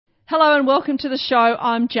Hello and welcome to the show.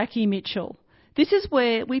 I'm Jackie Mitchell. This is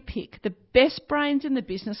where we pick the best brains in the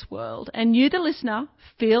business world and you, the listener,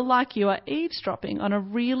 feel like you are eavesdropping on a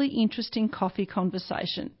really interesting coffee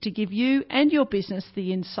conversation to give you and your business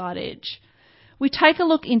the inside edge. We take a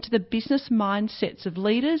look into the business mindsets of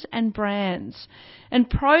leaders and brands and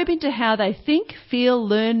probe into how they think, feel,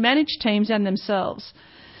 learn, manage teams and themselves.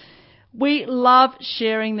 We love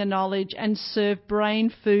sharing the knowledge and serve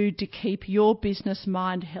brain food to keep your business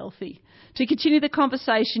mind healthy. To continue the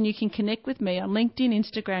conversation, you can connect with me on LinkedIn,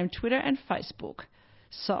 Instagram, Twitter and Facebook.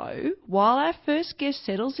 So, while our first guest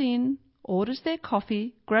settles in, orders their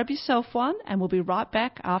coffee, grab yourself one and we'll be right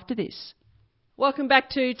back after this. Welcome back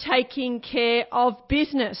to Taking Care of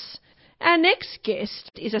Business. Our next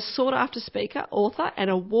guest is a sought-after speaker, author and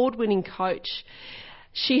award-winning coach.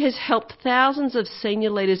 She has helped thousands of senior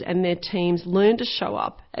leaders and their teams learn to show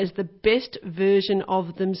up as the best version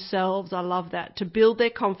of themselves. I love that. To build their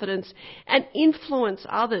confidence and influence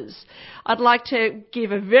others. I'd like to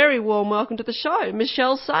give a very warm welcome to the show,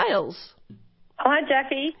 Michelle Sales. Hi,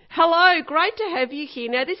 Jackie. Hello, great to have you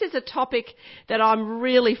here. Now, this is a topic that I'm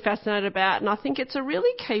really fascinated about, and I think it's a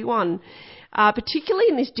really key one. Particularly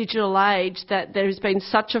in this digital age, that there has been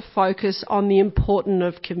such a focus on the importance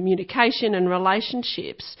of communication and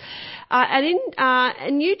relationships.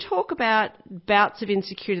 And you talk about bouts of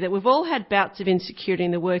insecurity, that we've all had bouts of insecurity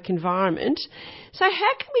in the work environment. So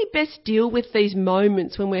how can we best deal with these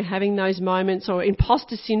moments when we're having those moments, or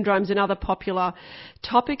imposter syndrome's another popular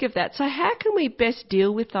topic of that. So how can we best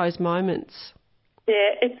deal with those moments?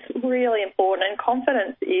 Yeah, it's really important, and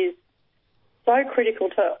confidence is so critical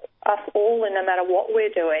to us all, and no matter what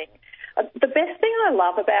we're doing. The best thing I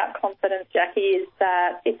love about confidence, Jackie, is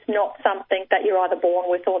that it's not something that you're either born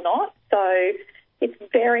with or not. So it's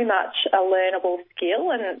very much a learnable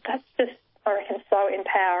skill, and that's just, I reckon, so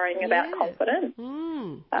empowering about confidence.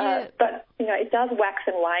 But, it does wax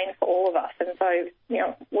and wane for all of us. And so,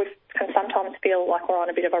 we can sometimes feel like we're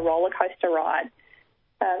on a bit of a roller coaster ride.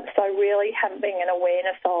 So really having an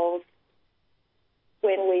awareness of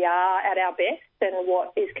when we are at our best and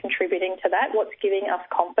what is contributing to that, what's giving us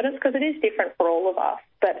confidence, because it is different for all of us.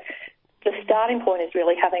 But the starting point is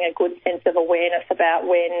really having a good sense of awareness about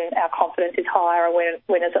when our confidence is higher and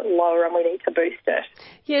when is it lower and we need to boost it.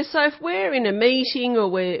 Yeah, so if we're in a meeting or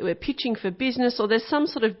we're pitching for business, or there's some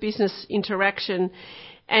sort of business interaction,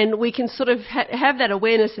 and we can sort of have that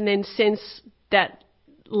awareness and then sense that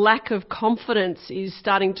lack of confidence is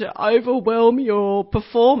starting to overwhelm your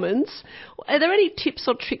performance, are there any tips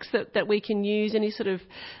or tricks that we can use, any sort of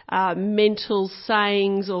mental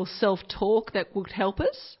sayings or self-talk that would help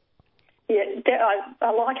us? Yeah,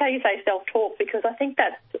 I like how you say self-talk, because I think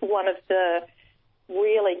that's one of the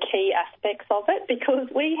really key aspects of it, because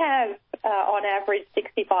we have on average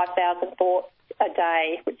 65,000 thoughts a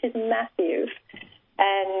day, which is massive.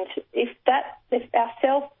 And if our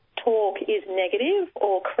self-talk is negative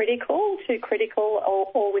or too critical,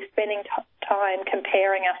 or we're spending time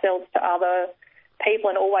comparing ourselves to other people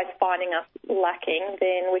and always finding us lacking,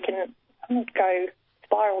 then we can go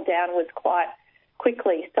spiral downwards quite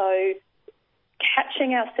quickly. So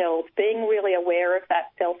catching ourselves, being really aware of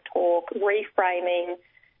that self-talk, reframing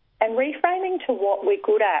to what we're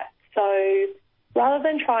good at. So rather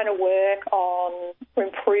than trying to work on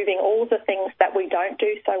improving all of the things that we don't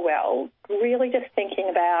do so well, really just thinking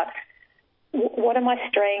about what are my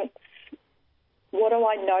strengths, what do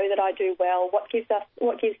I know that I do well, what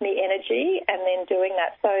gives me energy, and then doing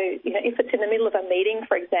that. So, if it's in the middle of a meeting,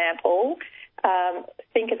 for example,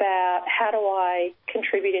 think about how do I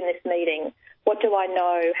contribute in this meeting? What do I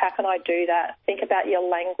know? How can I do that? Think about your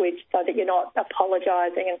language so that you're not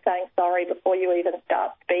apologising and saying sorry before you even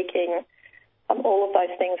start speaking. All of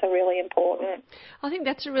those things are really important. I think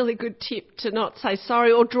that's a really good tip, to not say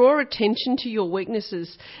sorry or draw attention to your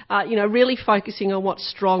weaknesses. Really focusing on what's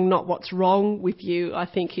strong, not what's wrong with you, I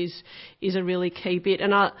think is a really key bit.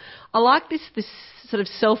 And I like this sort of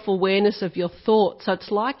self-awareness of your thoughts. So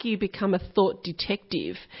it's like you become a thought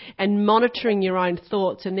detective and monitoring your own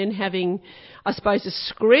thoughts, and then having, I suppose, a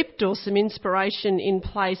script or some inspiration in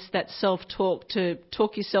place, that self-talk, to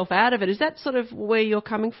talk yourself out of it. Is that sort of where you're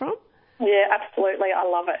coming from? Yeah, absolutely. I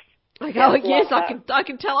love it. Okay. Oh, yes, I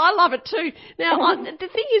can tell. I love it too. Now, the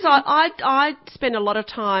thing is, I spend a lot of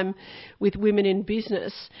time with women in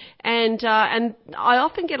business, and I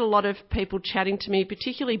often get a lot of people chatting to me,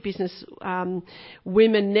 particularly business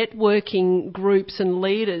women networking groups and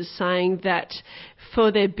leaders, saying that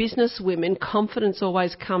for their business women, confidence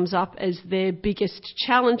always comes up as their biggest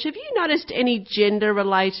challenge. Have you noticed any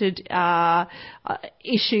gender-related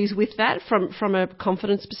issues with that from a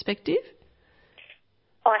confidence perspective?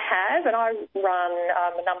 I have, and I run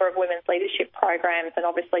a number of women's leadership programs, and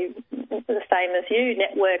obviously the same as you,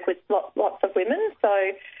 network with lots of women. So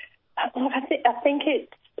look, I think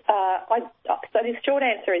it's, so the short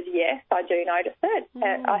answer is yes, I do notice it.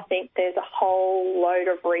 And I think there's a whole load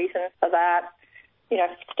of reasons for that. You know,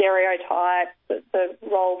 stereotypes, the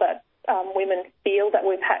role that women feel that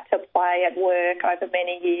we've had to play at work over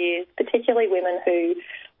many years, particularly women who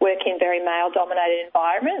work in very male-dominated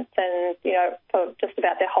environments, and, you know, for just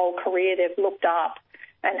about their whole career they've looked up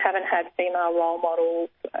and haven't had female role models,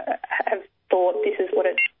 have thought this is what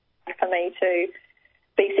it's like for me to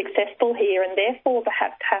be successful here, and therefore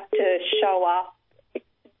perhaps have to show up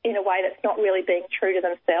in a way that's not really being true to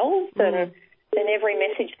themselves. And then every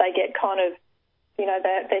message they get kind of, you know,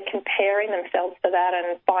 they're comparing themselves to that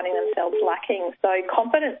and finding themselves lacking. So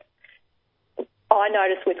confidence, I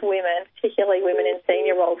notice with women, particularly women in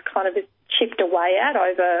senior roles, kind of is chipped away at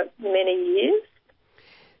over many years.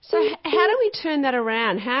 So how do we turn that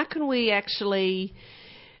around? How can we actually,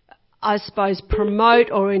 I suppose,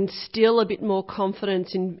 promote or instill a bit more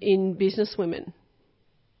confidence in business women?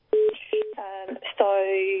 So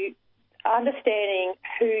understanding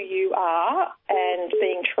who you are and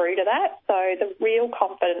being true to that. So the real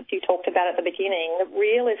confidence you talked about at the beginning, the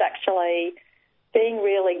real is actually being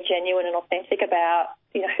really genuine and authentic about,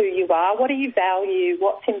 you know, who you are. What do you value?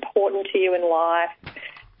 What's important to you in life?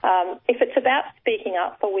 If it's about speaking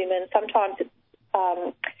up for women, sometimes it's,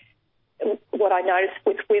 what I notice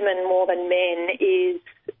with women more than men is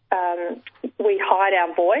we hide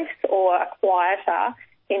our voice or are quieter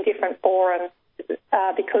in different forums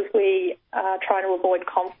because we are trying to avoid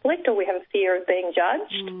conflict or we have a fear of being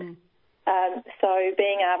judged. So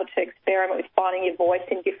being able to experiment with finding your voice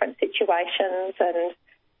in different situations and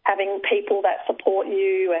having people that support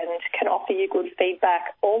you and can offer you good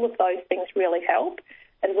feedback, all of those things really help,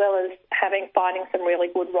 as well as finding some really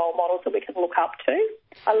good role models that we can look up to.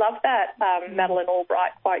 I love that Madeleine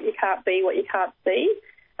Albright quote, "You can't be what you can't see,"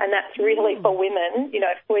 and that's really for women. You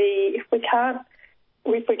know, if we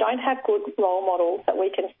don't have good role models that we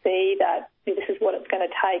can see that this is what it's going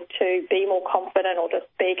to take to be more confident or to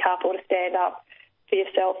speak up or to stand up for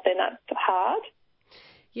yourself, then that's hard.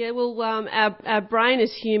 Yeah, well, our brain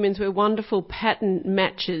as humans, we're wonderful pattern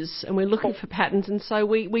matchers and we're looking for patterns, and so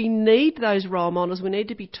we need those role models. We need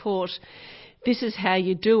to be taught this is how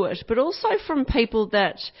you do it, but also from people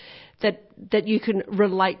that you can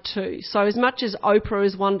relate to. So as much as Oprah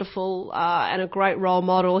is wonderful and a great role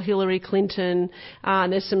model, Hillary Clinton,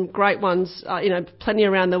 and there's some great ones, plenty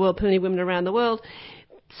around the world, plenty of women around the world,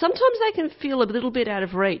 sometimes they can feel a little bit out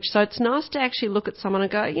of reach. So it's nice to actually look at someone and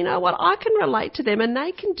go, you know what, I can relate to them and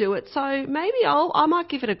they can do it, so maybe I might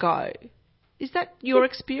give it a go. Is that your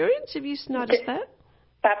experience? Have you noticed that?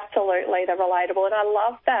 Absolutely, they're relatable. And I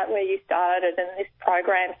love that where you started in this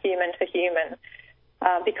program, Human to Human,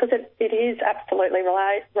 because it is absolutely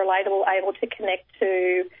relatable, able to connect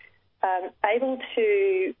to, able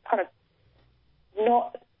to kind of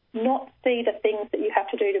not see the things that you have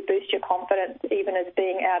to do to boost your confidence even as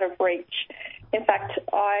being out of reach. In fact,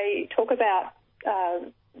 I talk about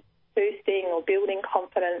boosting or building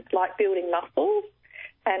confidence like building muscles,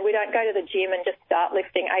 and we don't go to the gym and just start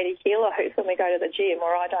lifting 80 kilo hoops when we go to the gym,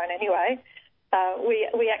 or I don't anyway.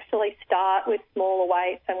 We actually start with smaller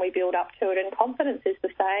weights and we build up to it, and confidence is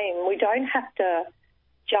the same. We don't have to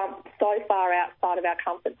jump so far outside of our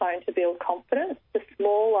comfort zone to build confidence. The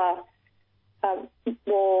smaller,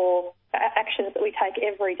 more actions that we take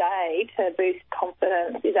every day to boost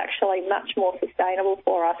confidence is actually much more sustainable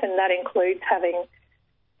for us, and that includes having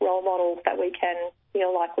role models that we can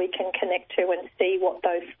feel like we can connect to and see what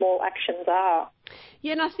those small actions are.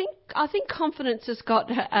 Yeah, and I think confidence has got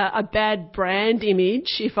a bad brand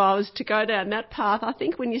image. If I was to go down that path, I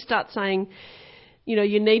think when you start saying, you know,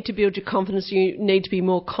 you need to build your confidence, you need to be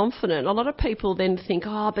more confident, a lot of people then think,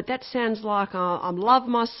 but that sounds like I love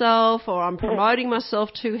myself or I'm promoting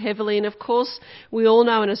myself too heavily. And of course, we all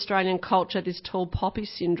know in Australian culture this tall poppy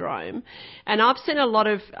syndrome. And I've seen a lot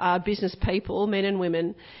of business people, men and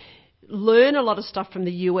women, learn a lot of stuff from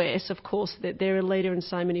the US, of course, that they're a leader in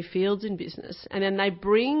so many fields in business, and then they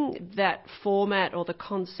bring that format or the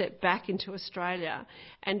concept back into Australia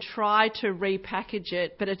and try to repackage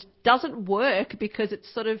it, but it doesn't work because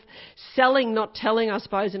it's sort of selling, not telling, I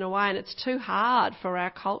suppose, in a way, and it's too hard for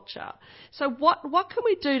our culture. So what can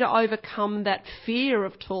we do to overcome that fear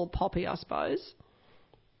of tall poppy, I suppose?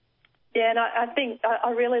 Yeah, and I think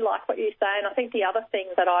I really like what you say, and I think the other thing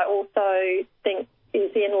that I also think is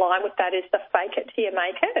in line with that is the fake it till you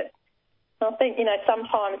make it. And I think,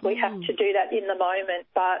 sometimes we have to do that in the moment,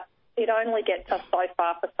 but it only gets us so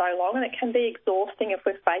far for so long, and it can be exhausting if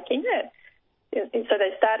we're faking it. so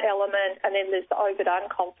there's that element, and then there's the overdone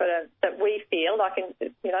confidence that we feel like,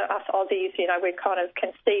 us Aussies, we kind of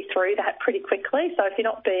can see through that pretty quickly. So if you're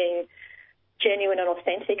not being genuine and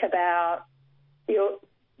authentic about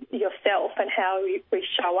yourself and how we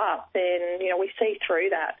show up, then, we see through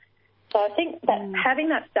that. So I think that having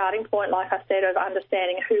that starting point, like I said, of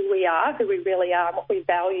understanding who we really are, and what we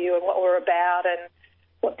value and what we're about and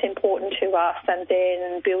what's important to us, and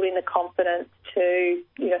then building the confidence to,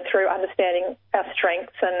 through understanding our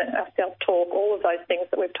strengths and our self-talk, all of those things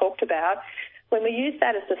that we've talked about, when we use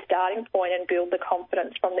that as the starting point and build the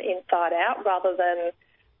confidence from the inside out rather than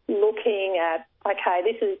looking at, okay,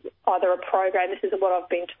 this is either a program, this is what I've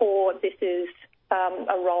been taught, this is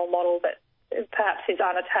a role model that perhaps is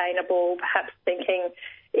unattainable, perhaps thinking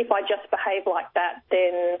if I just behave like that,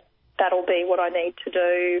 then that'll be what I need to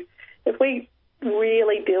do. If we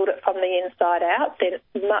really build it from the inside out, then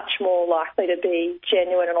it's much more likely to be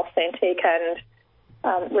genuine and authentic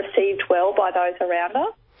and received well by those around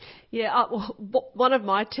us. Yeah, one of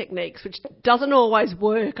my techniques, which doesn't always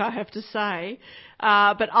work, I have to say,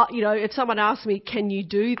 but if someone asks me, can you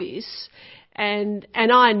do this? And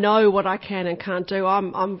I know what I can and can't do.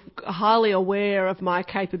 I'm highly aware of my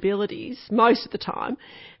capabilities most of the time.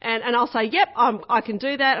 And I'll say, yep, I can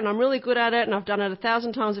do that, and I'm really good at it, and I've done it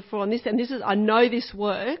 1,000 times before, and this is, I know this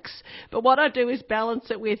works. But what I do is balance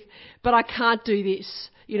it with, but I can't do this.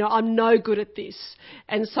 I'm no good at this.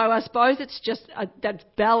 And so I suppose it's just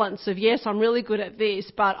that balance of, yes, I'm really good at this,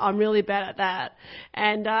 but I'm really bad at that.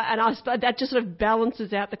 And I suppose that just sort of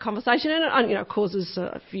balances out the conversation, and causes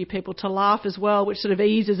a few people to laugh as well, which sort of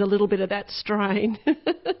eases a little bit of that strain.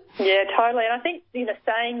 Yeah, totally. And I think,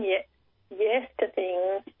 saying yes to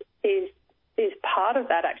things is part of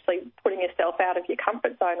that, actually putting yourself out of your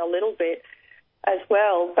comfort zone a little bit as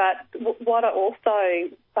well. But what I also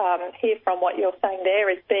hear from what you're saying there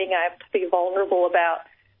is being able to be vulnerable about,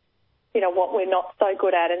 what we're not so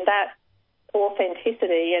good at, and that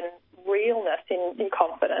authenticity and realness in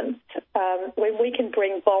confidence. When we can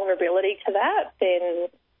bring vulnerability to that, then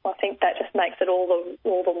I think that just makes it all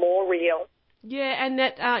the more real. Yeah, and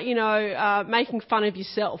that, making fun of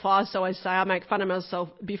yourself. I always say I make fun of myself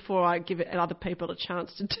before I give other people a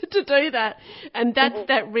chance to do that. And that's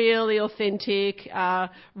that really authentic,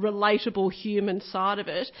 relatable human side of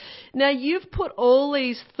it. Now, you've put all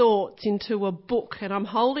these thoughts into a book, and I'm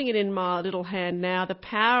holding it in my little hand now, The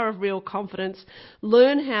Power of Real Confidence,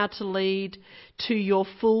 Learn How to Lead to Your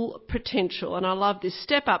Full Potential. And I love this.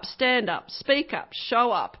 Step up, stand up, speak up,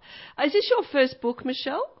 show up. Is this your first book,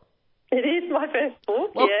 Michelle? It is my first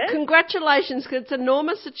book, well, yes. Congratulations, because it's an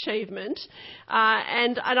enormous achievement. I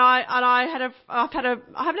haven't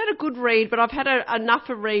had a good read, but I've had enough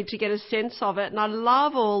a read to get a sense of it. And I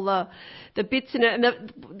love all the bits in it,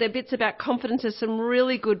 and the bits about confidence. There's some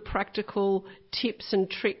really good practical tips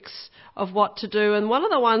and tricks of what to do. And one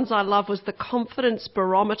of the ones I love was the confidence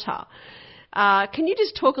barometer. Can you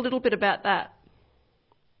just talk a little bit about that?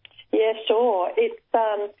 Yeah, sure. It's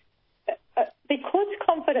because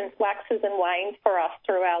confidence waxes and wanes for us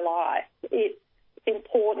through our life, it's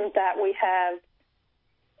important that we have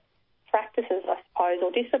practices, I suppose,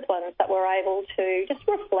 or disciplines that we're able to just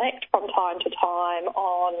reflect from time to time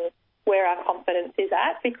on where our confidence is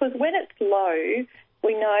at, because when it's low,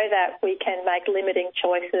 we know that we can make limiting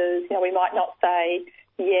choices. We might not say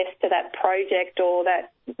yes to that project or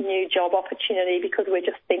that new job opportunity because we're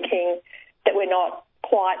just thinking that we're not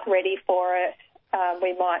quite ready for it.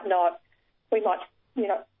 We might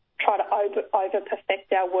try to over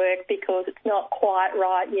perfect our work because it's not quite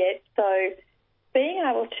right yet. So being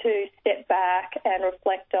able to step back and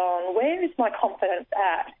reflect on where is my confidence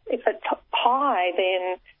at? If it's high,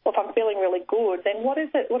 then, or if I'm feeling really good, then what is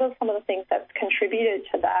it? What are some of the things that's contributed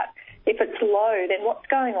to that? If it's low, then what's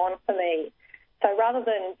going on for me? So rather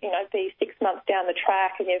than, be 6 months down the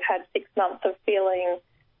track and you've had 6 months of feeling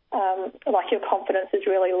like your confidence is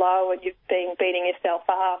really low and you've been beating yourself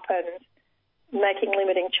up and making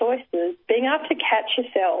limiting choices, being able to catch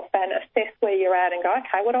yourself and assess where you're at and go,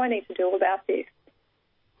 okay, what do I need to do about this?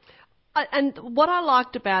 And what I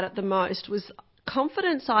liked about it the most was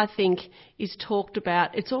confidence, I think, is talked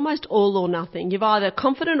about. It's almost all or nothing. You're either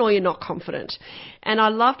confident or you're not confident. And I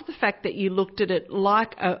loved the fact that you looked at it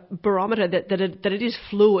like a barometer, that it is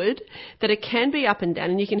fluid, that it can be up and down,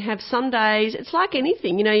 and you can have some days, it's like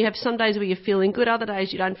anything, you have some days where you're feeling good, other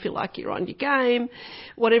days you don't feel like you're on your game,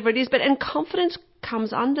 whatever it is. And confidence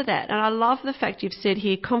comes under that. And I love the fact you've said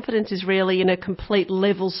here confidence is really in a complete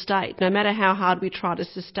level state, no matter how hard we try to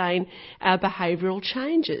sustain our behavioural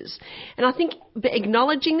changes. And I think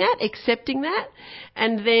acknowledging that, accepting that,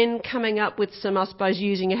 and then coming up with some, I suppose,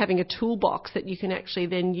 having a toolbox that you can actually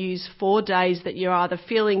then use for days that you're either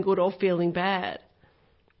feeling good or feeling bad.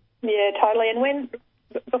 Yeah, totally. And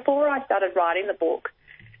before I started writing the book,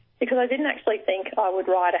 because I didn't actually think I would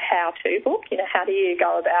write a how-to book, how do you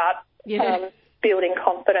go about building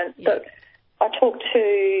confidence. Yeah. But I talked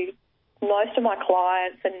to most of my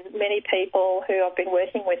clients and many people who I've been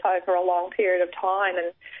working with over a long period of time,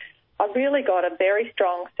 and I really got a very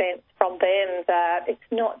strong sense from them that it's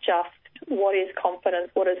not just what is confidence,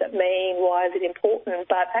 what does it mean, why is it important,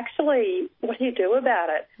 but actually what do you do about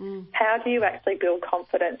it? How do you actually build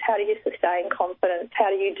confidence? How do you sustain confidence? How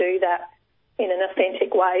do you do that in an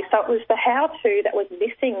authentic way? So it was the how-to that was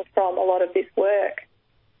missing from a lot of this work.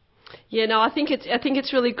 Yeah, no, I think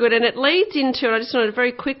it's really good, and it leads into, and I just wanted to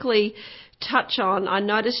very quickly touch on, I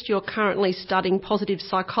noticed you're currently studying positive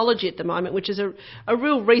psychology at the moment, which is a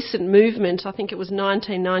real recent movement. I think it was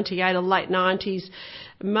 1998 or late 90s.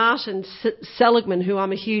 Martin Seligman, who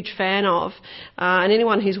I'm a huge fan of, and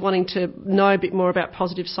anyone who's wanting to know a bit more about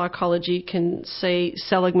positive psychology can see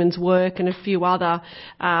Seligman's work and a few other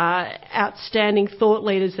outstanding thought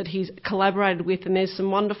leaders that he's collaborated with, and there's some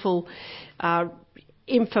wonderful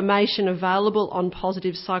information available on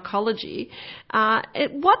positive psychology.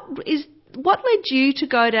 What led you to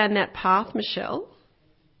go down that path, Michelle?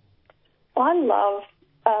 I love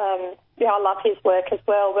his work as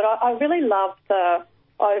well, but I really love the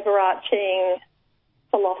overarching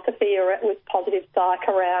philosophy with positive psych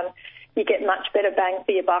around you get much better bang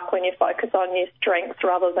for your buck when you focus on your strengths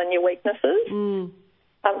rather than your weaknesses.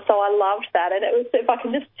 So I loved that, and it was, if I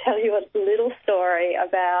can just tell you a little story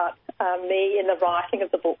about me in the writing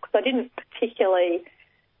of the book, because I didn't particularly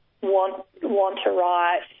want to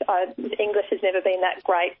write. English has never been that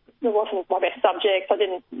great. It wasn't my best subject. I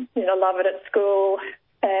didn't love it at school,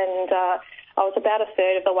 and I was about a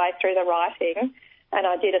third of the way through the writing, and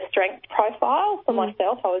I did a strength profile for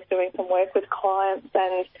myself. I was doing some work with clients,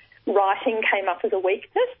 and writing came up as a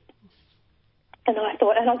weakness. And I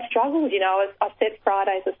thought, and I struggled, I set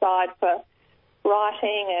Fridays aside for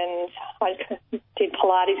writing, and I did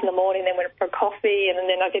Pilates in the morning, then went for a coffee, and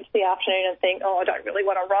then I get to the afternoon and think, I don't really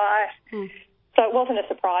want to write. So it wasn't a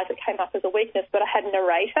surprise it came up as a weakness, but I had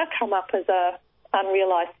narrator come up as a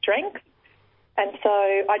unrealised strength. And so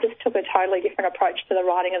I just took a totally different approach to the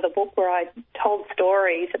writing of the book, where I told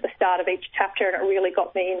stories at the start of each chapter, and it really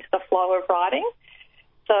got me into the flow of writing.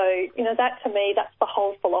 So, that to me, that's the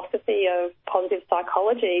whole philosophy of positive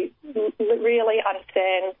psychology. Really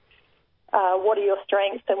understand what are your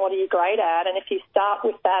strengths and what are you great at. And if you start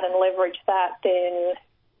with that and leverage that, then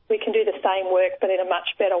we can do the same work but in a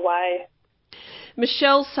much better way.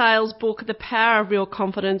 Michelle Sale's book, The Power of Real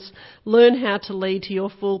Confidence, Learn How to Lead to Your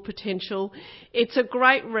Full Potential. It's a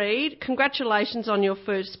great read. Congratulations on your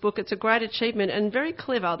first book. It's a great achievement and very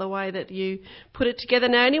clever the way that you put it together.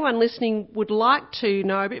 Now, anyone listening would like to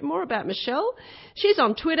know a bit more about Michelle. She's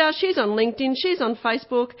on Twitter, she's on LinkedIn, she's on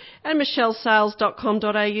Facebook, and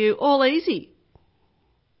michellesales.com.au. All easy.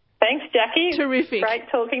 Thanks, Jackie. Terrific. Great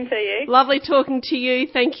talking to you. Lovely talking to you.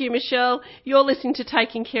 Thank you, Michelle. You're listening to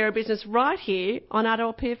Taking Care of Business right here on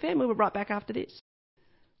RLP FM. We'll be right back after this.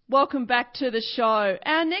 Welcome back to the show.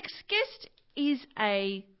 Our next guest is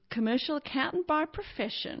a commercial accountant by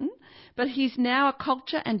profession, but he's now a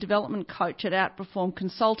culture and development coach at Outperform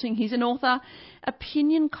Consulting. He's an author,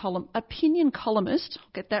 opinion columnist,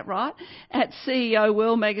 I'll get that right, at CEO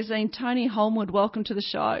World Magazine. Tony Holmwood, welcome to the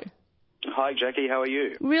show. Hi, Jackie. How are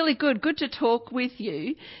you? Really good. Good to talk with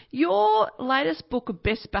you. Your latest book,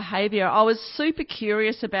 Best Behaviour, I was super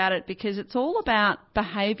curious about it because it's all about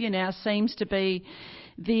behaviour now, seems to be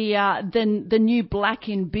the new black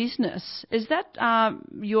in business. Is that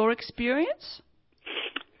your experience?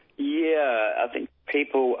 Yeah, I think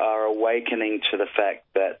people are awakening to the fact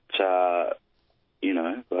that,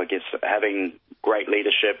 I guess having great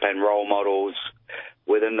leadership and role models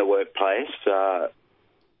within the workplace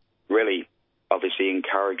really obviously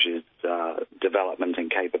encourages development and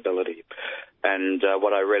capability. And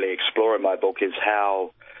what I really explore in my book is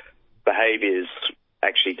how behaviours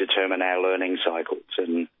actually determine our learning cycles,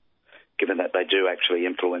 and given that they do actually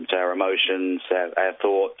influence our emotions, our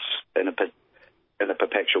thoughts in a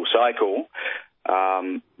perpetual cycle,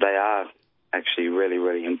 they are actually really,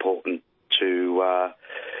 really important to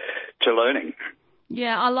learning.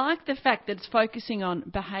 Yeah, I like the fact that it's focusing on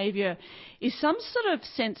behaviour. Is some sort of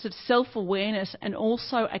sense of self-awareness and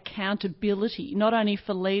also accountability, not only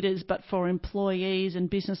for leaders but for employees and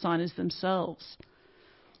business owners themselves.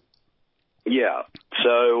 Yeah.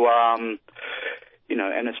 So,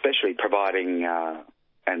 and especially providing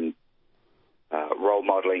and role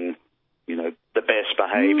modelling, the best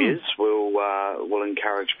behaviours will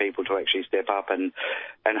encourage people to actually step up and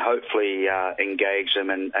hopefully engage them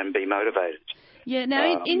and be motivated. Yeah.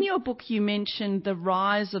 Now, in your book, you mentioned the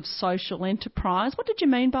rise of social enterprise. What did you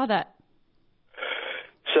mean by that?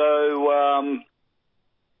 So,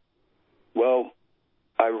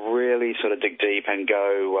 I really sort of dig deep and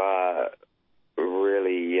go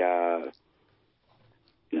really,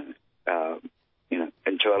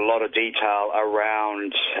 into a lot of detail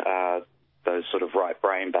around those sort of right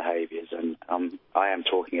brain behaviours, and I am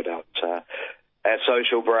talking about our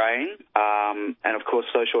social brain, and of course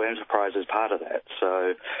social enterprise is part of that.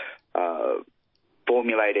 So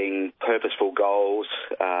formulating purposeful goals,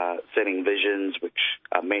 setting visions which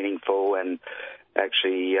are meaningful and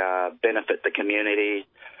actually benefit the community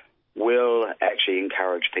will actually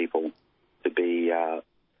encourage people to be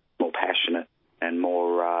more passionate and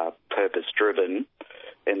more purpose-driven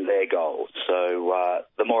in their goals. So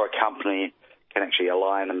the more a company can actually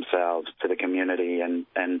align themselves to the community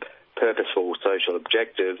and purposeful social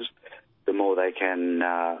objectives, the more they can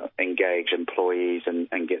engage employees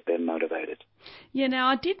and get them motivated. Yeah, now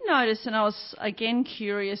I did notice, and I was again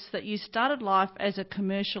curious, that you started life as a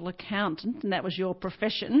commercial accountant, and that was your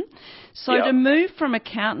profession. So to move from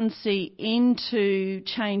accountancy into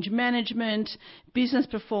change management, business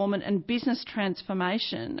performance and business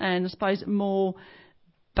transformation, and I suppose more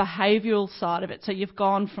behavioural side of it. So you've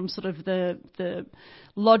gone from sort of the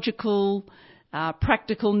logical,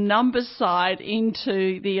 practical numbers side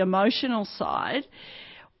into the emotional side.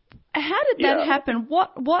 How did that happen?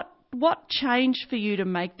 What changed for you to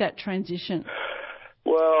make that transition?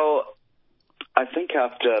 Well, I think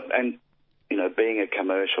after, and being a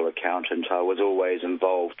commercial accountant, I was always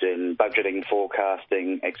involved in budgeting,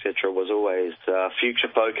 forecasting, etc. Was always future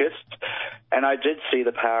focused, and I did see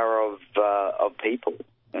the power of people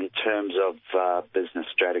in terms of business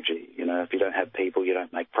strategy. If you don't have people, you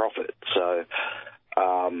don't make profit. So,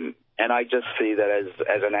 and I just see that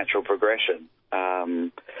as a natural progression.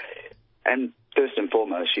 And first and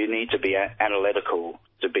foremost, you need to be analytical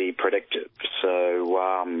to be predictive.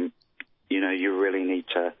 So, you really need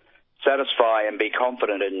to satisfy and be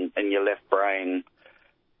confident in your left brain,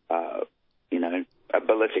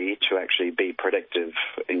 ability to actually be predictive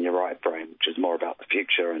in your right brain, which is more about the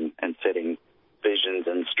future and setting visions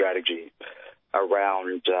and strategy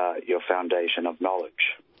around your foundation of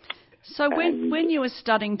knowledge. So when you were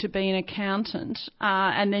studying to be an accountant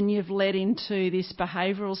and then you've led into this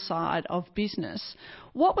behavioural side of business,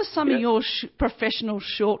 what were some of your professional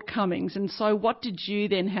shortcomings, and so what did you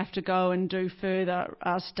then have to go and do further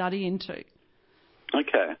study into?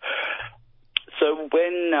 Okay. So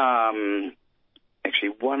when actually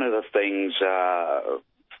one of the things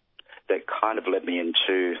that kind of led me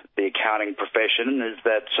into the accounting profession is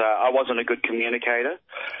that I wasn't a good communicator,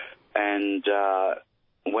 and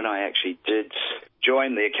when I actually did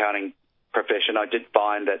join the accounting profession, I did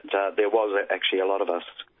find that there was actually a lot of us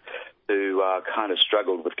who kind of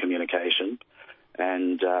struggled with communication,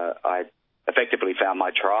 and I effectively found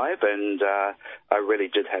my tribe, and I really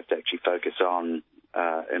did have to actually focus on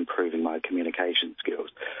improving my communication skills.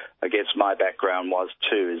 I guess my background was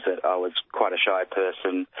too is that I was quite a shy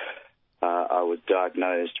person. I was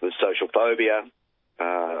diagnosed with social phobia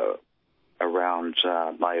around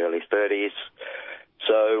my early 30s.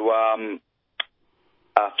 So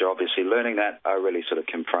after obviously learning that, I really sort of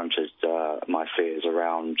confronted my fears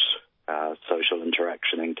around social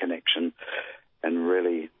interaction and connection, and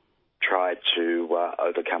really tried to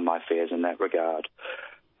overcome my fears in that regard.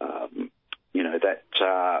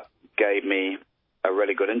 That gave me a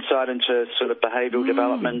really good insight into sort of behavioural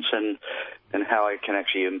development and how I can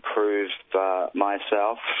actually improve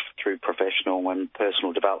myself through professional and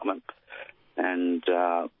personal development. And,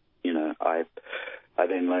 I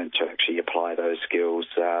then learned to actually apply those skills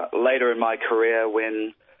later in my career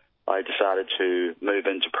when I decided to move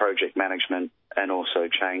into project management and also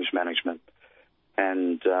change management.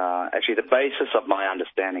 And actually the basis of my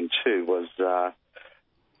understanding too was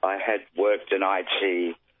I had worked in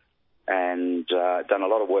IT and done a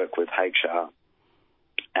lot of work with HR.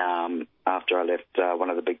 After I left one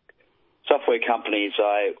of the big software companies,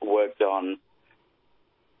 I worked on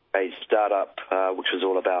a startup which was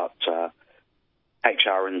all about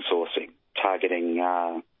HR insourcing, targeting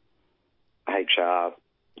HR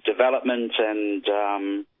development and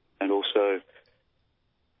also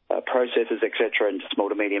processes, etc., into small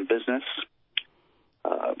to medium business,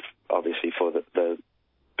 obviously for the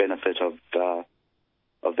benefit of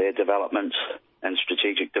their development and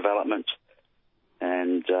strategic development.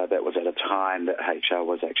 and that was at a time that HR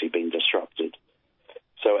was actually being disrupted.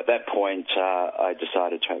 So at that point, I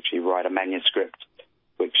decided to actually write a manuscript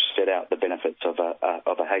which set out the benefits of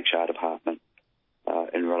a HR department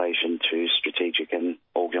in relation to strategic and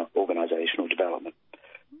organisational development.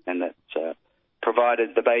 And that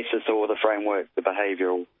provided the basis or the framework, the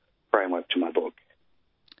behavioural framework to my book.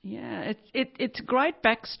 Yeah, it's a great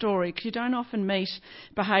backstory because you don't often meet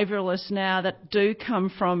behaviouralists now that do come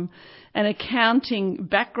from an accounting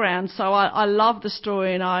background. So I love the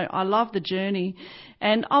story and I love the journey.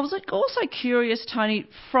 And I was also curious, Tony,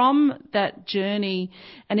 from that journey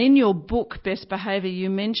and in your book, Best Behaviour, you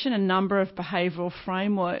mention a number of behavioural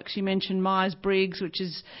frameworks. You mentioned Myers-Briggs, which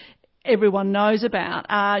is everyone knows about.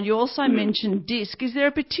 You also mentioned DISC. Is there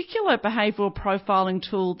a particular behavioural profiling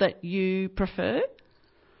tool that you prefer?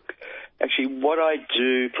 Actually, what I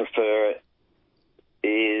do prefer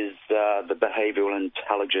is the behavioural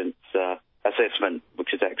intelligence assessment,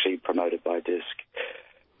 which is actually promoted by DISC.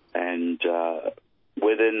 And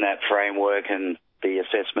within that framework and the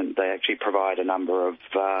assessment, they actually provide a number of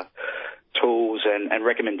tools and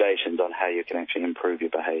recommendations on how you can actually improve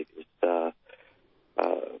your behaviours.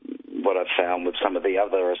 What I've found with some of the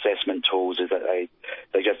other assessment tools is that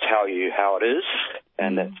they just tell you how it is,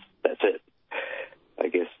 and that's it. I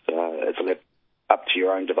guess it's left up to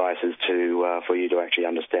your own devices for you to actually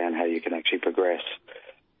understand how you can actually progress.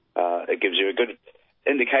 It gives you a good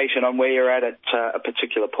indication on where you're at a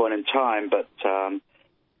particular point in time, but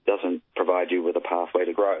doesn't provide you with a pathway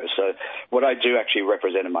to grow. So what I do actually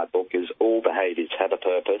represent in my book is all behaviours have a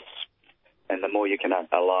purpose, and the more you can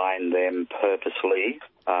align them purposely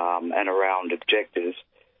and around objectives,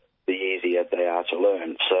 the easier they are to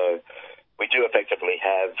learn. So we do effectively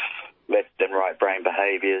have left and right brain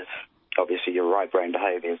behaviours. Obviously, your right brain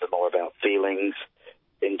behaviours are more about feelings,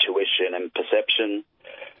 intuition and perception.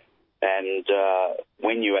 And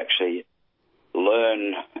when you actually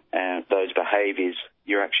learn those behaviours,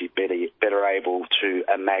 you're actually better able to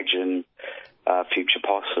imagine future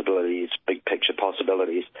possibilities, big picture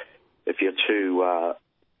possibilities. If you're too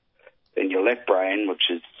in your left brain, which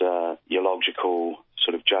is your logical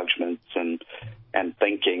sort of judgments and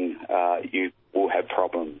thinking, you will have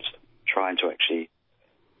problems trying to actually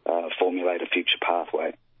formulate a future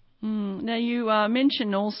pathway. Now, you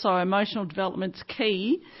mentioned also emotional development's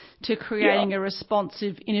key to creating a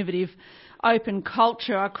responsive, innovative, open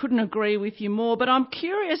culture. I couldn't agree with you more, but I'm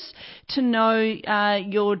curious to know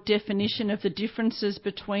your definition of the differences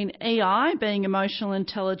between EI, being emotional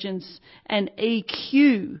intelligence, and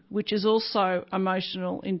EQ, which is also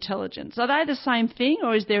emotional intelligence. Are they the same thing,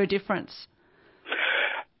 or is there a difference?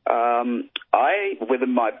 I,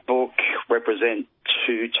 within my book, represent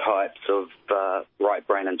two types of right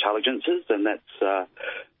brain intelligences, and that's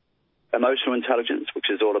emotional intelligence, which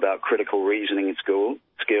is all about critical reasoning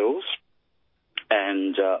skills,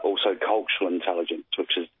 and also cultural intelligence,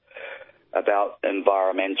 which is about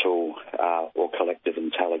environmental or collective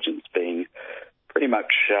intelligence, being pretty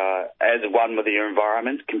much as one with your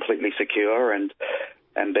environment, completely secure, and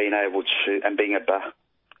being able to being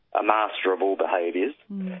a master of all behaviours,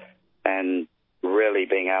 and really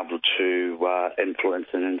being able to influence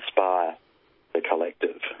and inspire the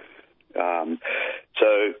collective.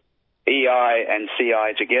 So EI and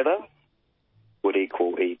CI together would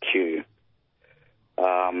equal EQ.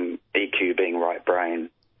 EQ being right brain,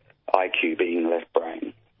 IQ being left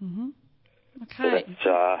brain. Okay. So that's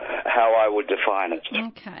how I would define it.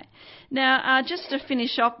 Okay. Now, just to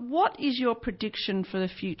finish up, what is your prediction for the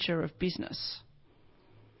future of business?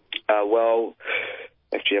 Well,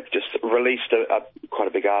 actually, I've just released quite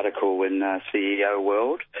a big article in CEO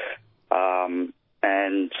World,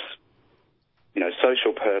 and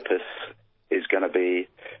social purpose is going to be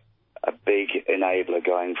a big enabler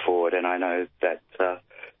going forward. And I know that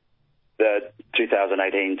the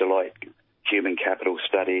 2018 Deloitte Human Capital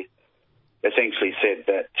Study essentially said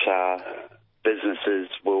that businesses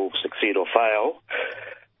will succeed or fail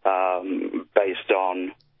based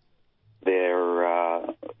on their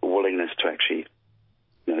willingness to actually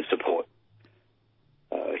support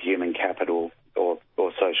human capital or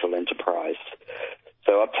social enterprise.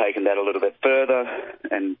 So I've taken that a little bit further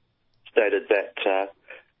and stated that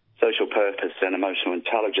social purpose and emotional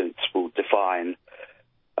intelligence will define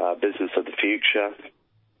business of the future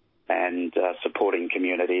and supporting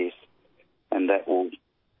communities, and that will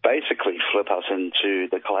basically flip us into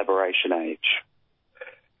the collaboration age,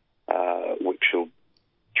 which will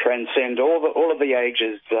transcend all of the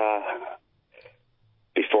ages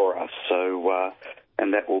before us. So,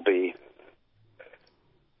 and that will be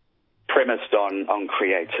premised on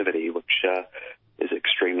creativity, which is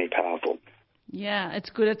extremely powerful. Yeah, it's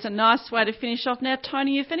good. It's a nice way to finish off. Now,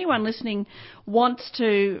 Tony, if anyone listening wants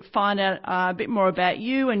to find out a bit more about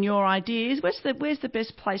you and your ideas, where's the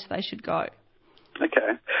best place they should go?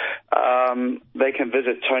 Okay. They can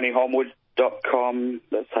visit tonyholmwood.com.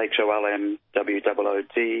 That's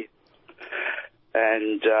HOLMWOOD.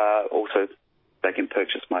 And also they can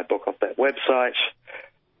purchase my book off that website.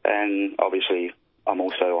 And obviously I'm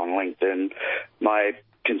also on LinkedIn. My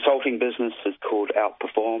consulting business is called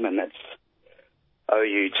Outperform, and that's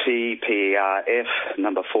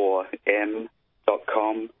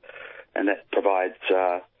OUTPERF4M.com, and that provides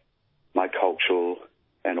my cultural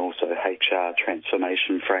and also HR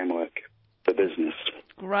transformation framework for business.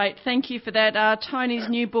 Great. Thank you for that. Tony's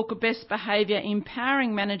new book, Best Behaviour,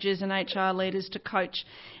 Empowering Managers and HR Leaders to Coach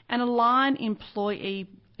and Align Employee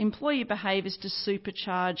behaviours to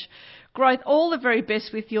supercharge growth. All the very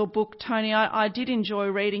best with your book, Tony. I did enjoy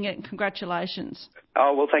reading it, and congratulations.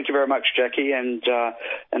 Oh, well, thank you very much, Jackie, and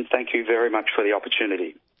thank you very much for the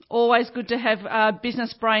opportunity. Always good to have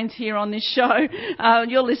business brains here on this show.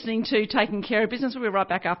 You're listening to Taking Care of Business. We'll be right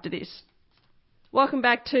back after this. Welcome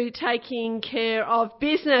back to Taking Care of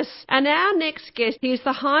Business. And our next guest is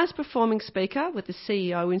the highest performing speaker with the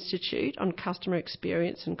CEO Institute on customer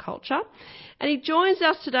experience and culture. And he joins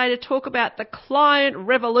us today to talk about the client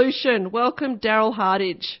revolution. Welcome, DARRELL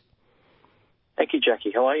HARDIDGE. Thank you,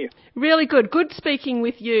 Jackie. How are you? Really good. Good speaking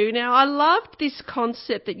with you. Now, I loved this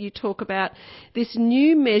concept that you talk about, this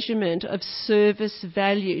new measurement of service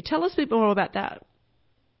value. Tell us a bit more about that.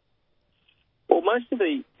 Well, most of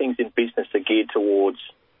the things in business are geared towards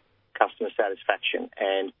customer satisfaction,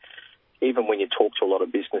 and even when you talk to a lot of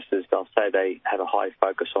businesses, they'll say they have a high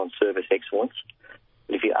focus on service excellence.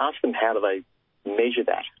 But if you ask them how do they measure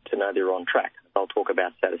that to know they're on track, they'll talk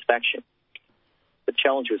about satisfaction. The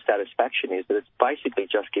challenge with satisfaction is that it's basically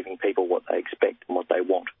just giving people what they expect and what they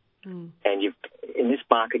want. And in this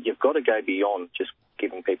market, you've got to go beyond just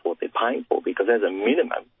giving people what they're paying for, because as a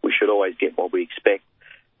minimum, we should always get what we expect.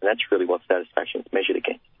 And that's really what satisfaction is measured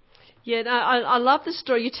against. Yeah, no, I love the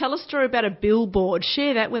story. You tell a story about a billboard.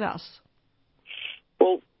 Share that with us.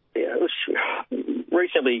 Well, yeah,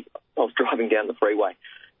 recently I was driving down the freeway,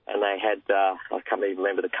 and they had, I can't even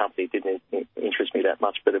remember the company, it didn't interest me that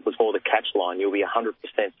much, but it was more the catch line, you'll be 100%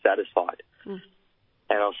 satisfied. And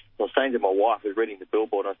I was saying to my wife, I was reading the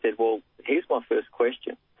billboard, and I said, well, here's my first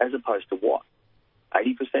question, as opposed to what?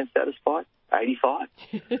 80% satisfied? 85?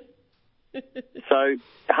 So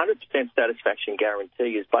 100% satisfaction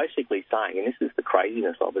guarantee is basically saying, and this is the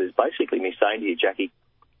craziness of it, is basically me saying to you, Jackie,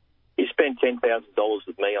 you spend $10,000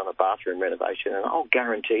 with me on a bathroom renovation, and I'll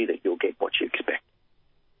guarantee that you'll get what you expect.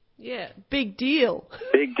 Yeah, big deal.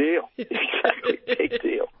 Big deal. Exactly, big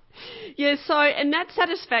deal. Yeah, so, and that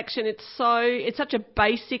satisfaction, it's such a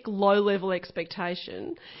basic low-level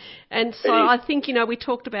expectation. And so I think, we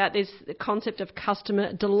talked about this the concept of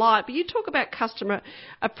customer delight, but you talk about customer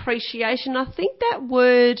appreciation. I think that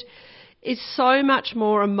word is so much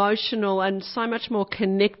more emotional and so much more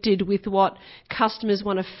connected with what customers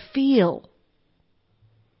want to feel.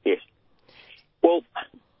 Yes. Well,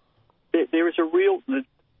 there is a real...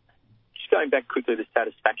 Just going back quickly to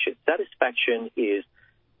satisfaction. Satisfaction is...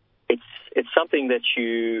 It's something that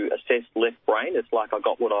you assess left brain. It's like I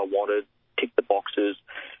got what I wanted, tick the boxes,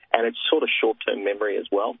 and it's sort of short-term memory as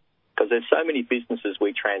well, because there's so many businesses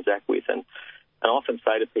we transact with, and I often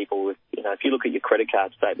say to people, if you look at your credit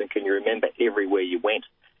card statement, can you remember everywhere you went?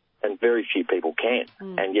 And very few people can,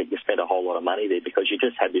 and yet you spend a whole lot of money there because you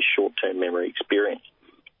just had this short-term memory experience.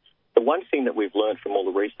 The one thing that we've learned from all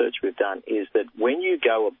the research we've done is that when you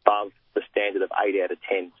go above the standard of 8 out of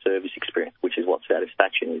 10 service experience, which is what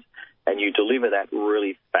satisfaction is, and you deliver that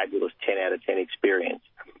really fabulous 10 out of 10 experience,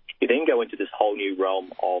 you then go into this whole new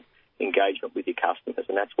realm of engagement with your customers,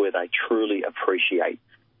 and that's where they truly appreciate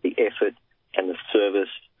the effort and the service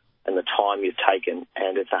and the time you've taken,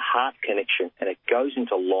 and it's a heart connection, and it goes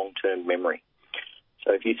into long-term memory.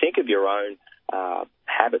 So if you think of your own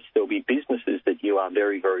habits, there'll be businesses that you are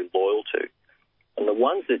very, very loyal to. And the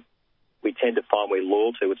ones that we tend to find we're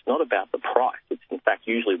loyal to, it's not about the price. It's, in fact,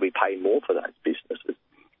 usually we pay more for those businesses.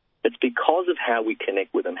 It's because of how we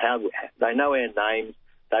connect with them, how they know our names,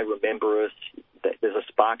 they remember us, there's a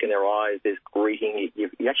spark in their eyes, there's greeting,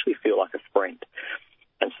 you actually feel like a friend.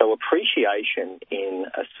 And so appreciation in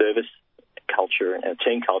a service culture, a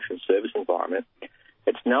team culture and service environment,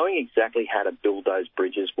 it's knowing exactly how to build those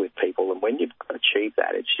bridges with people. And when you've achieved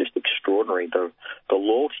that, it's just extraordinary. The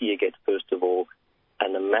loyalty you get, first of all,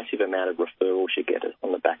 and the massive amount of referrals you get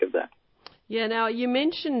on the back of that. Yeah, now you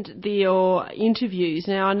mentioned your interviews.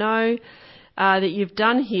 Now I know that you've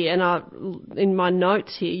done here, and in my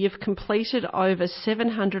notes here, you've completed over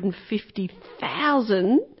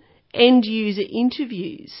 750,000 end-user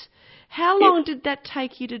interviews. How long did that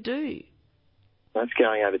take you to do? That's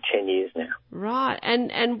going over 10 years now. Right,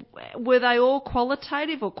 and were they all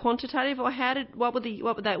qualitative or quantitative, or were they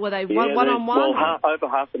one-on-one? Well, over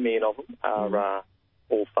 500,000 of them are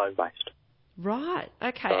all phone-based. Right.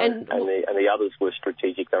 Okay. So, and the others were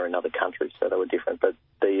strategic. They were in other countries, so they were different. But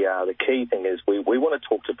the key thing is we want to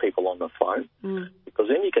talk to people on the phone because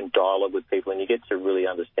then you can dialogue with people and you get to really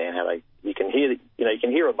understand how you can hear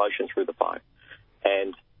emotion through the phone.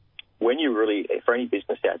 And when you really, for any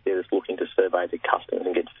business out there that's looking to survey their customers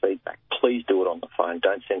and get feedback, please do it on the phone.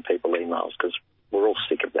 Don't send people emails because we're all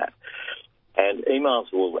sick of that. And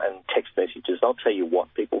emails and text messages, they'll tell you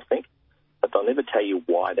what people think, but they'll never tell you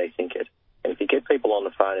why they think it. And if you get people on the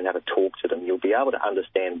phone and have a talk to them, you'll be able to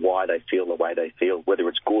understand why they feel the way they feel, whether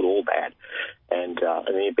it's good or bad, and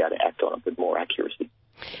then you'll be able to act on it with more accuracy.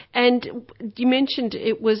 And you mentioned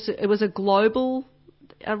it was a global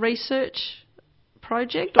research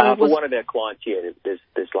project? Or for one of our clients,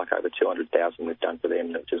 there's like over 200,000 we've done for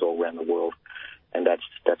them, which is all around the world, and that's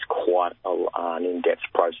quite an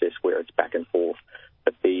in-depth process where it's back and forth.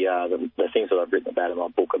 But the things that I've written about in my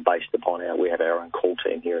book are based upon we have our own call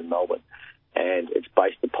team here in Melbourne, and it's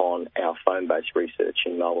based upon our phone-based research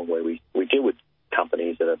in Melbourne where we deal with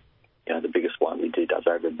companies that are, the biggest one we do does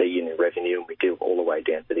over $1 billion in revenue, and we deal all the way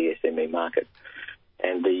down to the SME market.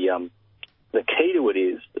 And the key to it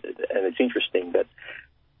is, and it's interesting, that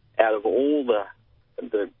out of all the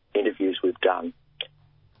interviews we've done,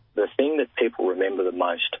 the thing that people remember the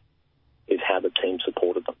most is how the team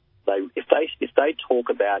supported them. If they talk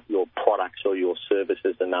about your products or your service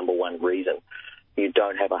as the number one reason, you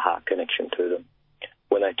don't have a heart connection to them.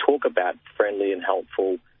 When they talk about friendly and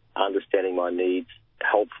helpful, understanding my needs,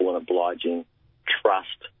 helpful and obliging,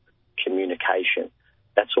 trust, communication,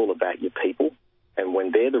 that's all about your people. And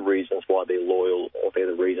when they're the reasons why they're loyal or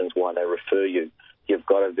they're the reasons why they refer you, you've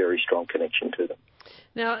got a very strong connection to them.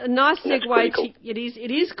 Now, a nice segue.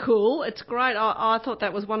 It is cool. It's great. I thought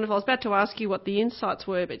that was wonderful. I was about to ask you what the insights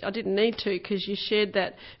were, but I didn't need to because you shared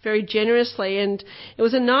that very generously. And it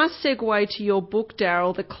was a nice segue to your book,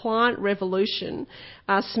 Darrell, The Client Revolution,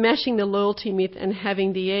 Smashing the Loyalty Myth and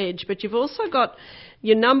Having the Edge. But you've also got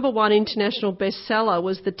your number one international bestseller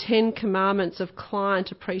was The 10 Commandments of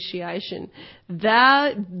Client Appreciation.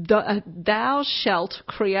 Thou shalt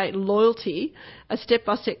create loyalty, a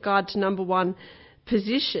step-by-step guide to number one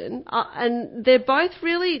position, and they're both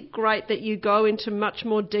really great that you go into much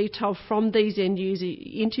more detail from these end-user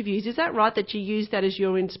interviews. Is that right, that you use that as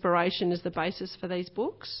your inspiration as the basis for these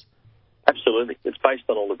books? Absolutely. It's based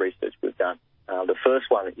on all the research we've done. The first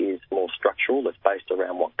one is more structural. It's based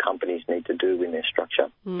around what companies need to do in their structure.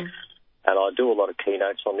 And I do a lot of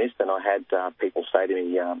keynotes on this, and I had people say to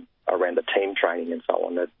me around the team training and so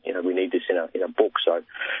on that, we need this in a book. So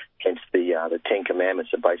hence the 10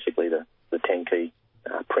 Commandments are basically the 10 key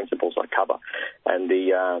principles I cover. And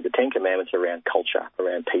the 10 Commandments are around culture,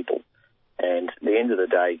 around people. And at the end of the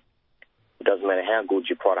day, it doesn't matter how good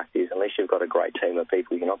your product is, unless you've got a great team of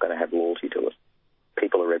people, you're not going to have loyalty to it.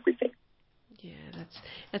 People are everything. Yeah,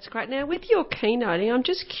 that's great. Now, with your keynoting, I'm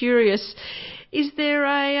just curious, is there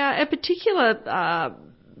a particular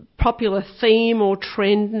popular theme or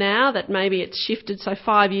trend now that maybe it's shifted? So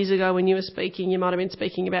 5 years ago when you were speaking, you might have been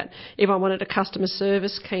speaking about everyone wanted a customer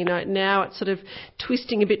service keynote. Now it's sort of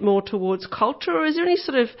twisting a bit more towards culture, or is there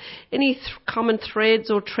any common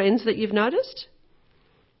threads or trends that you've noticed?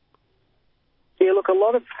 Yeah, look, a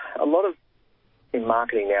lot of in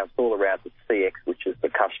marketing now, it's all around the CX, which is the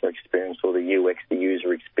customer experience, or the UX, the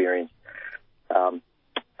user experience.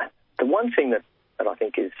 The one thing that I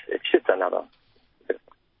think is, it's just another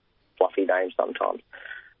fluffy name sometimes.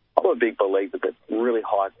 I'm a big believer that really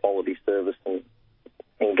high quality service and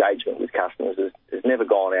engagement with customers has never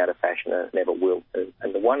gone out of fashion, and it never will.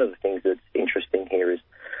 And one of the things that's interesting here is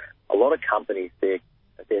a lot of companies, they're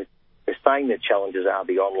saying their challenges are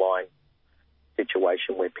the online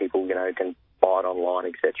situation where people, can buy it online,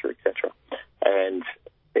 et cetera, and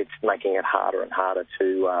it's making it harder and harder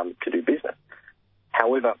to do business.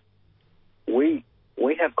 However, we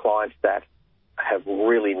have clients that have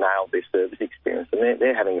really nailed their service experience, and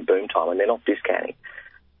they're having a boom time, and they're not discounting,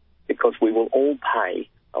 because we will all pay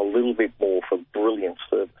a little bit more for brilliant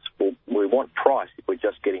service. We want price if we're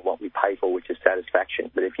just getting what we pay for, which is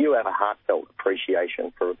satisfaction. But if you have a heartfelt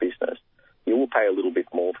appreciation for a business, you will pay a little bit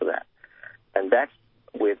more for that. And that's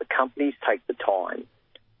where the companies take the time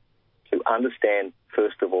to understand,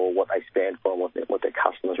 first of all, what they stand for and what their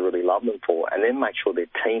customers really love them for, and then make sure their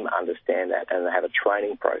team understand that and they have a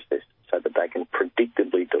training process so that they can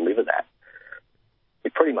predictably deliver that,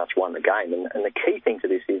 you pretty much won the game. And the key thing to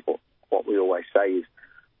this is what we always say is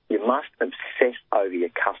you must obsess over your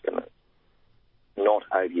customers, not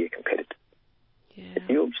over your competitors. Yeah. If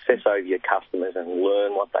you obsess over your customers and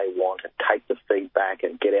learn what they want and take the feedback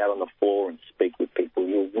and get out on the floor and speak with people,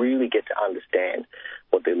 you'll really get to understand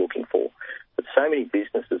what they're looking for. But so many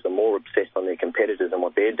businesses are more obsessed on their competitors and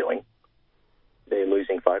what they're doing, they're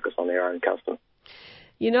losing focus on their own customers.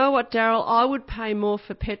 You know what, Darryl? I would pay more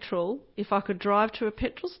for petrol if I could drive to a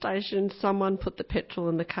petrol station, someone put the petrol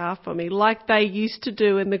in the car for me, like they used to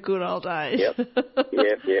do in the good old days. Yep.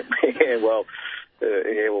 Well,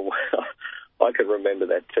 I could remember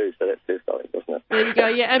that too, so that says something, doesn't it? There you go,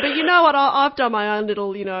 yeah. But you know what? I've done my own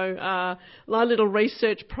little, my little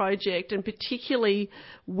research project, and particularly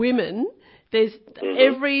women. There's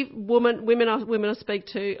every women I speak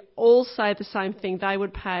to all say the same thing. They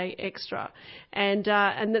would pay extra, and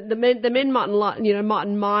the men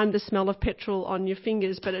mightn't mind the smell of petrol on your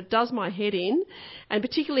fingers, but it does my head in, and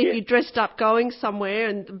particularly if you're dressed up going somewhere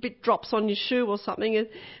and a bit drops on your shoe or something. And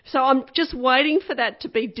so I'm just waiting for that to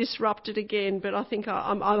be disrupted again. But I think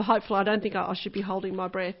I'm hopeful. I don't think I should be holding my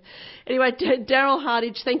breath. Anyway, Darrell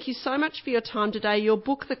Hardidge, thank you so much for your time today. Your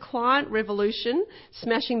book, The Client Revolution: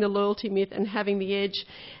 Smashing the Loyalty Myth and Having the Edge,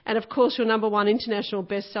 and of course your #1 international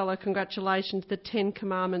bestseller. Congratulations, The 10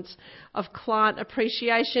 Commandments of Client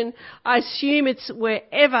Appreciation. I assume it's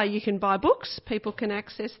wherever you can buy books, people can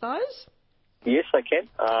access those? Yes, they can,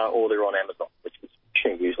 or they're on Amazon, which is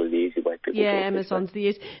usually the easy way people do it. Yeah, Amazon's the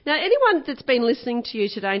easy. Now, anyone that's been listening to you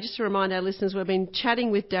today, just to remind our listeners, we've been chatting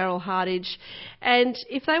with Darrell Hardidge, and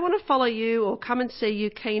if they want to follow you or come and see you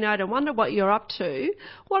keynote and wonder what you're up to,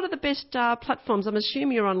 what are the best platforms? I'm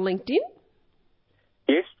assuming you're on LinkedIn?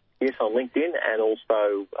 Yes, on LinkedIn, and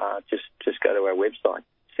also just go to our website,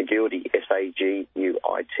 Seguity,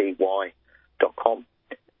 SAGUITY.com,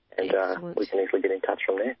 and we can easily get in touch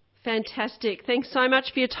from there. Fantastic. Thanks so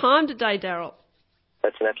much for your time today, Darrell.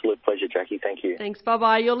 That's an absolute pleasure, Jackie. Thank you. Thanks.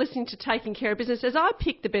 Bye-bye. You're listening to Taking Care of Business as I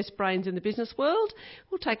pick the best brains in the business world.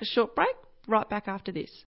 We'll take a short break, right back after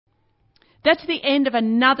this. That's the end of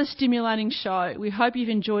another stimulating show. We hope you've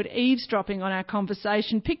enjoyed eavesdropping on our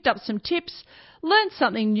conversation, picked up some tips, learned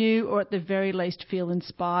something new, or at the very least feel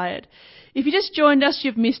inspired. If you just joined us,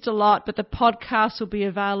 you've missed a lot, but the podcast will be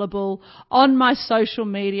available on my social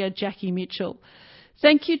media, Jackie Mitchell.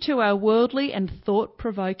 Thank you to our worldly and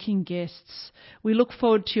thought-provoking guests. We look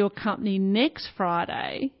forward to your company next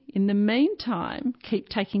Friday. In the meantime, keep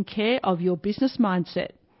taking care of your business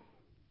mindset.